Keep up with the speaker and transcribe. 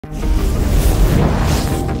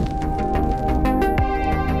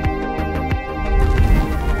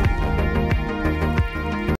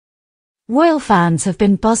Royal fans have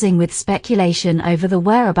been buzzing with speculation over the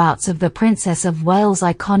whereabouts of the Princess of Wales'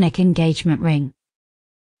 iconic engagement ring.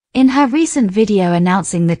 In her recent video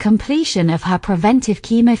announcing the completion of her preventive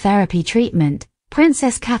chemotherapy treatment,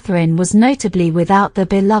 Princess Catherine was notably without the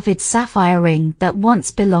beloved sapphire ring that once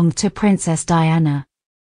belonged to Princess Diana.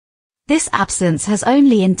 This absence has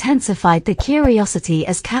only intensified the curiosity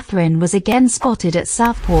as Catherine was again spotted at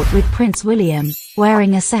Southport with Prince William,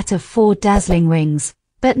 wearing a set of 4 dazzling rings,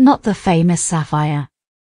 but not the famous sapphire.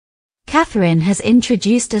 Catherine has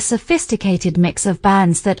introduced a sophisticated mix of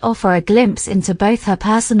bands that offer a glimpse into both her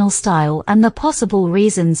personal style and the possible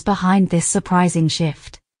reasons behind this surprising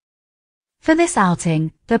shift. For this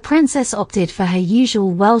outing, the princess opted for her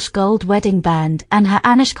usual Welsh gold wedding band and her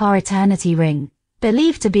Anishka Eternity ring,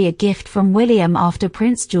 believed to be a gift from William after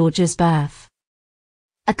Prince George's birth.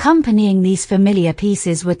 Accompanying these familiar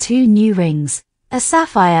pieces were 2 new rings, a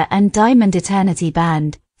sapphire and diamond eternity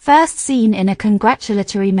band, first seen in a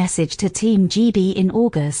congratulatory message to Team GB in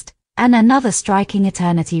August, and another striking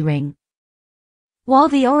eternity ring. While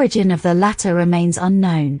the origin of the latter remains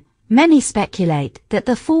unknown, many speculate that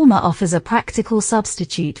the former offers a practical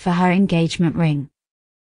substitute for her engagement ring.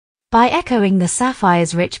 By echoing the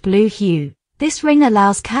sapphire's rich blue hue, this ring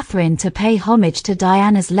allows Catherine to pay homage to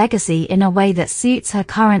Diana's legacy in a way that suits her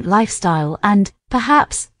current lifestyle and,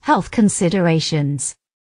 perhaps, health considerations.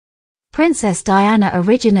 Princess Diana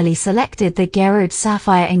originally selected the Gerard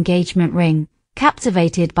sapphire engagement ring,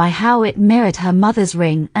 captivated by how it mirrored her mother's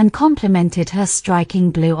ring and complemented her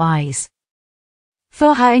striking blue eyes.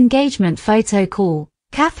 For her engagement photo call,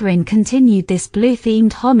 Catherine continued this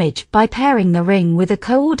blue-themed homage by pairing the ring with a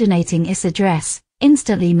coordinating Issa dress,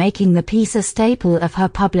 instantly making the piece a staple of her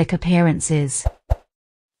public appearances.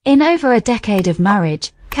 In over a decade of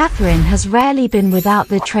marriage, Catherine has rarely been without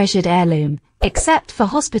the treasured heirloom, except for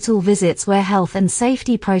hospital visits where health and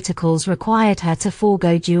safety protocols required her to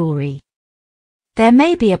forego jewelry. There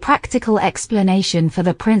may be a practical explanation for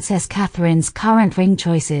the Princess Catherine's current ring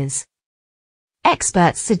choices.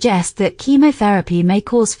 Experts suggest that chemotherapy may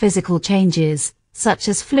cause physical changes, such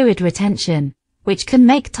as fluid retention, which can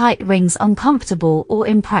make tight rings uncomfortable or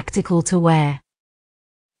impractical to wear.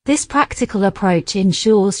 This practical approach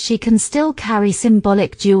ensures she can still carry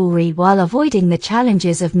symbolic jewelry while avoiding the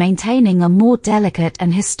challenges of maintaining a more delicate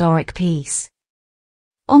and historic piece.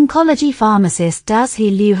 Oncology pharmacist Daz-Hee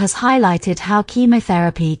Liu has highlighted how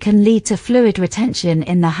chemotherapy can lead to fluid retention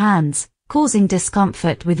in the hands, causing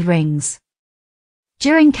discomfort with rings.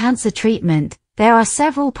 During cancer treatment, there are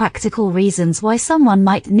several practical reasons why someone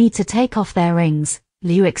might need to take off their rings,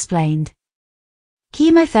 Liu explained.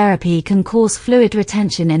 Chemotherapy can cause fluid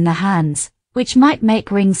retention in the hands, which might make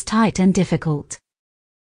rings tight and difficult.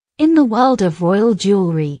 In the world of royal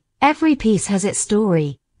jewelry, every piece has its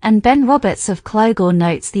story, and Ben Roberts of Clogor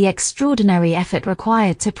notes the extraordinary effort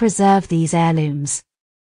required to preserve these heirlooms.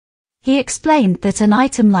 He explained that an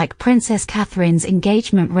item like Princess Catherine's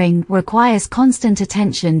engagement ring requires constant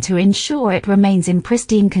attention to ensure it remains in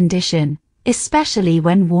pristine condition, especially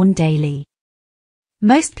when worn daily.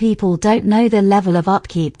 Most people don't know the level of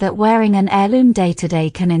upkeep that wearing an heirloom day-to-day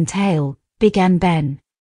can entail, began Ben.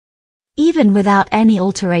 Even without any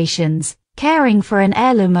alterations, caring for an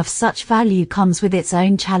heirloom of such value comes with its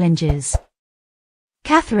own challenges.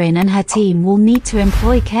 Catherine and her team will need to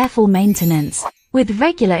employ careful maintenance, with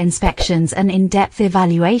regular inspections and in-depth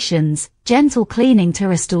evaluations, gentle cleaning to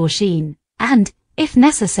restore sheen, and, if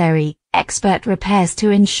necessary, expert repairs to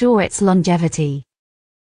ensure its longevity.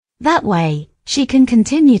 That way, she can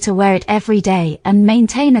continue to wear it every day and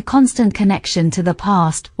maintain a constant connection to the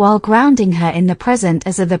past while grounding her in the present,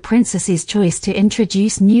 as the princess's choice to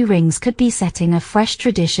introduce new rings could be setting a fresh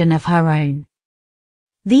tradition of her own.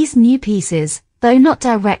 These new pieces, though not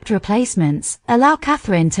direct replacements, allow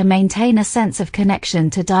Catherine to maintain a sense of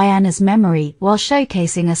connection to Diana's memory while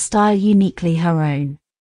showcasing a style uniquely her own.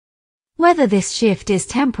 Whether this shift is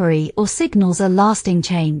temporary or signals a lasting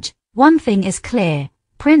change, one thing is clear: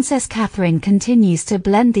 Princess Catherine continues to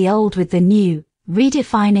blend the old with the new,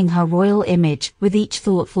 redefining her royal image with each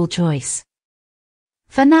thoughtful choice.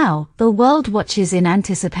 For now, the world watches in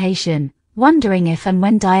anticipation, wondering if and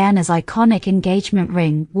when Diana's iconic engagement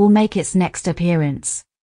ring will make its next appearance.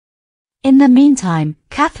 In the meantime,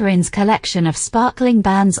 Catherine's collection of sparkling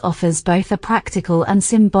bands offers both a practical and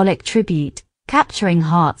symbolic tribute, capturing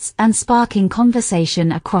hearts and sparking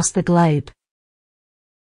conversation across the globe.